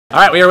All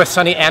right, we are with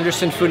Sunny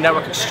Anderson, Food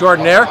Network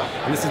extraordinaire,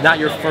 and this is not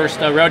your first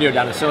rodeo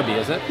down in SoBe,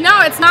 is it?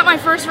 No, it's not my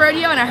first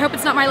rodeo, and I hope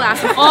it's not my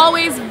last. I'm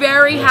always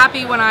very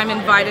happy when I'm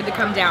invited to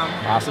come down.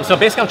 Awesome. So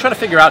basically, I'm trying to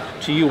figure out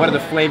to you what are the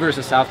flavors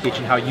of South Beach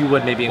and how you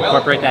would maybe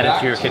incorporate that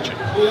into your kitchen.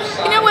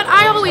 You know what?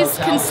 I always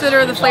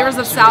consider the flavors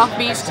of South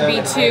Beach to be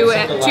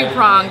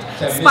two-pronged,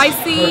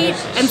 spicy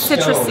and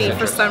citrusy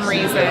for some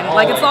reason.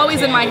 Like it's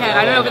always in my head.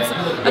 I don't know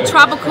if it's a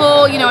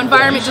tropical,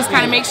 environment just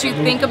kind of makes you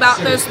think about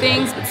those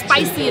things, but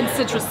spicy and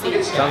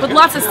citrusy. With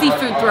lots of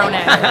seafood thrown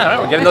in.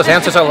 We're giving those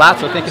answers a lot,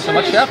 so thank you so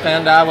much, Chef,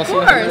 and we'll see you.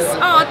 Of course.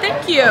 Oh,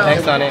 thank you.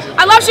 Thanks, Sonny.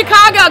 I love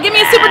Chicago. Give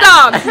me a super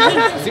dog.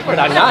 Super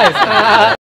dog, nice.